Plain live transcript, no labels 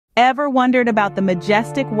Ever wondered about the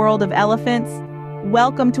majestic world of elephants?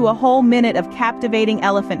 Welcome to a whole minute of captivating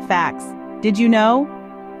elephant facts. Did you know?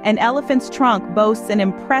 An elephant's trunk boasts an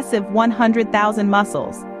impressive 100,000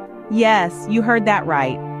 muscles. Yes, you heard that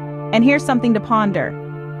right. And here's something to ponder.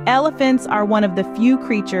 Elephants are one of the few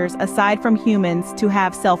creatures aside from humans to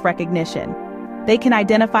have self-recognition. They can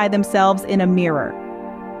identify themselves in a mirror.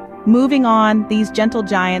 Moving on, these gentle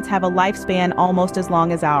giants have a lifespan almost as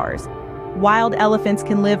long as ours. Wild elephants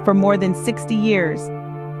can live for more than 60 years.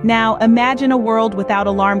 Now, imagine a world without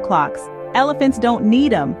alarm clocks. Elephants don't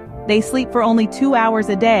need them. They sleep for only 2 hours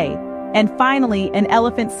a day. And finally, an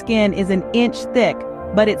elephant's skin is an inch thick,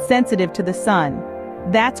 but it's sensitive to the sun.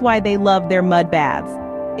 That's why they love their mud baths.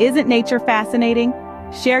 Isn't nature fascinating?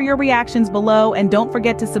 Share your reactions below and don't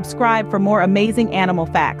forget to subscribe for more amazing animal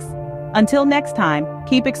facts. Until next time,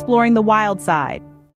 keep exploring the wild side.